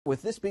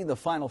With this being the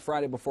final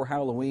Friday before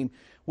Halloween,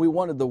 we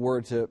wanted the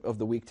word of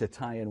the week to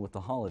tie in with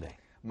the holiday.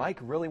 Mike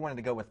really wanted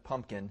to go with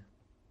pumpkin.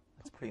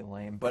 That's pretty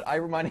lame, but I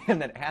reminded him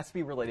that it has to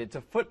be related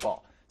to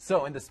football.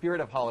 So in the spirit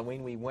of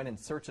Halloween, we went in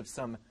search of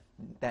some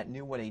that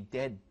knew what a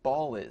dead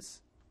ball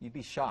is. You'd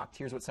be shocked.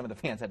 Here's what some of the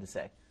fans had to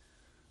say.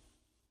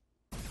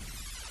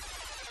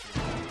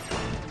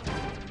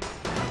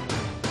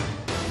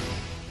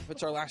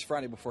 It's our last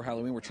Friday before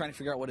Halloween. We're trying to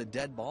figure out what a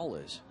dead ball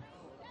is.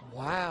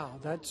 Wow,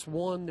 that's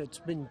one that's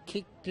been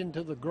kicked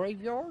into the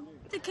graveyard?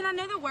 Can I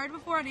know the word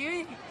before I do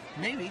it?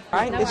 Maybe. No,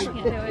 I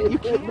can't do it. You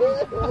can't.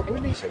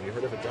 Have you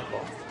heard of a dead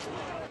ball?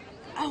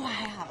 Oh, I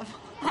have.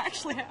 I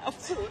actually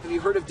have. Have you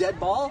heard of dead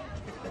ball?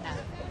 No.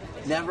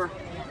 Never?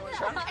 Is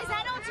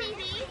that on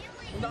TV?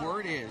 The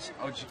word is.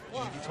 Oh, did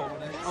you told her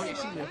that? Oh, yeah,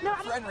 she knew. No,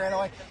 friend ran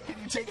away. Can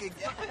you take a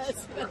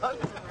guess? Ran away.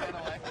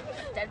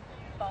 Dead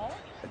ball?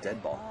 A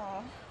dead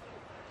ball.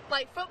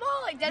 Like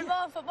football? Like dead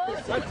ball football?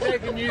 I'm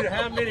taking you to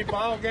how many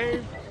ball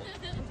games?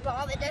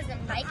 Ball that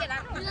doesn't make it?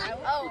 I don't know.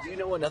 Oh. Do you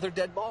know another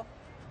dead ball?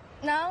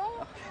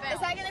 No? Is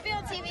that going to be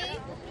on TV?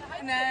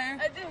 No.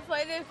 I didn't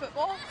play the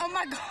football. Oh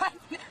my God.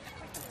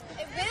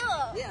 It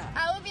will. Yeah.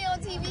 I will be on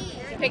TV.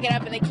 Pick it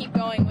up and they keep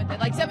going with it.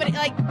 Like somebody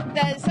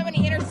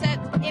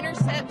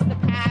intercepts the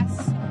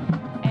pass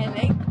and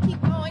they keep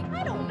going.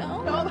 I don't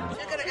know.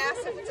 You're going to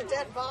ask if it's a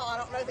dead ball. I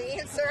don't know the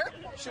answer.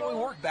 Should we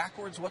work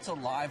backwards? What's a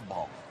live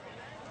ball?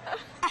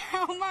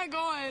 Oh my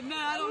God. No,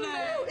 I don't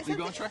know. You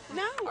going to try?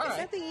 No, All is right.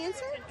 that the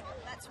answer?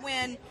 That's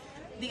when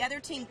the other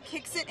team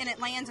kicks it and it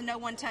lands and no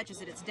one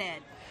touches it. It's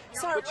dead.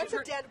 Sorry, what's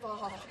a dead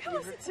ball?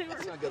 That's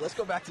not good. Let's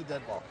go back to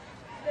dead ball.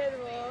 Dead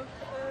ball.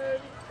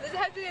 Does it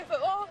have to be a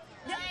football?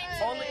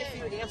 Only if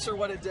you answer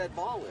what a dead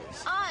ball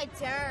is. Oh,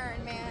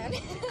 darn, man.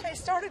 Okay,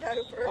 start it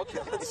over. Okay,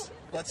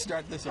 let's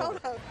start this over. Hold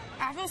on.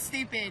 I feel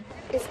stupid.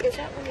 Is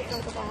that when you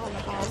throw the ball and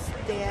the ball's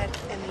dead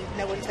and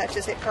no one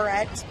touches it,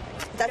 correct?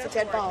 That's a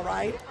dead ball,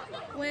 right?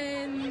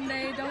 When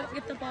they don't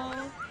get the ball,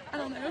 I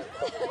don't know.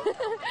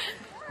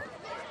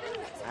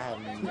 I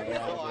have no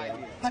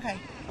idea. Okay,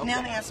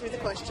 now answer me the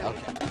question.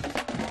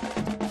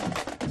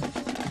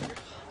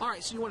 All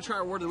right, so you want to try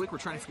our word of the week? We're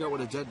trying to figure out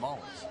what a dead ball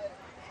is.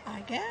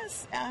 I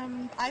guess.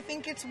 I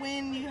think it's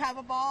when you have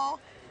a ball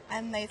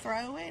and they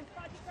throw it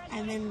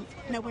and then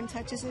no one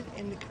touches it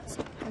and it's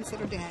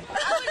considered dead.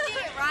 I would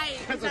get it right.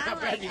 I'm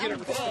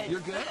good. You're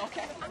good?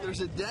 Okay.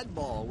 There's a dead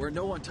ball where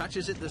no one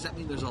touches it. Does that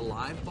mean there's a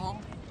live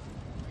ball?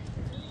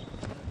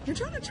 You're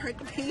trying to trick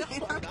me. I'm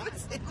going to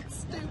sound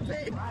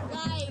stupid.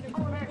 Like,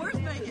 Where's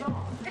Megan?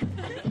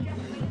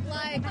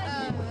 like,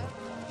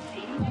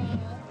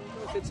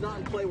 If it's not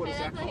in play, what is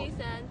that called?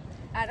 said.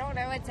 I don't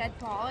know. A dead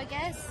ball, I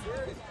guess.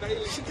 When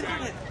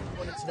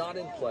it's not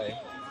in play.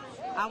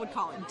 I would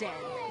call it dead.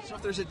 So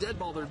if there's a dead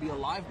ball, there'd be a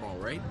live ball,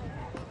 right?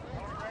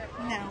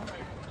 No.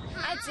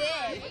 I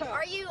did.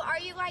 Are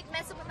you like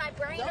messing with my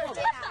brain or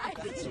did I?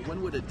 So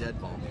when would a dead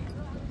ball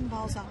be?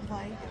 Ball's not in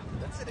play.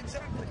 That's it,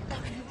 exactly.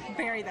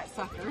 Bury that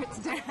sucker. It's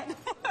dead.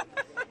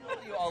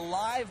 A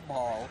live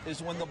ball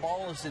is when the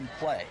ball is in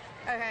play.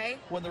 Okay.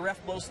 When the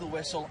ref blows the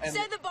whistle and...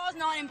 Say the ball's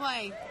not in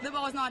play. The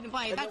ball's not in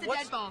play. That's a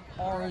dead ball.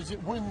 Or is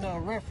it when the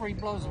referee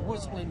blows a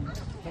whistle and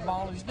the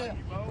ball is dead?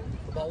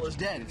 The ball is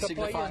dead. It's The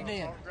play is signifying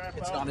dead.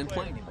 it's not in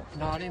play anymore.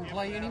 Not in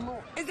play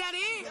anymore. Is that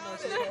it?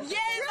 Yes,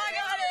 I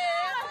got it.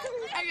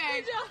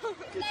 Okay.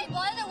 If they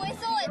blow the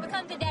whistle, it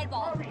becomes a dead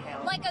ball.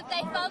 Like if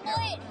they fumble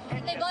it,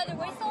 and they blow the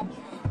whistle,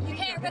 you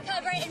can't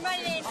recover it and run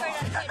it in for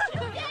another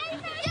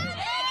touchdown.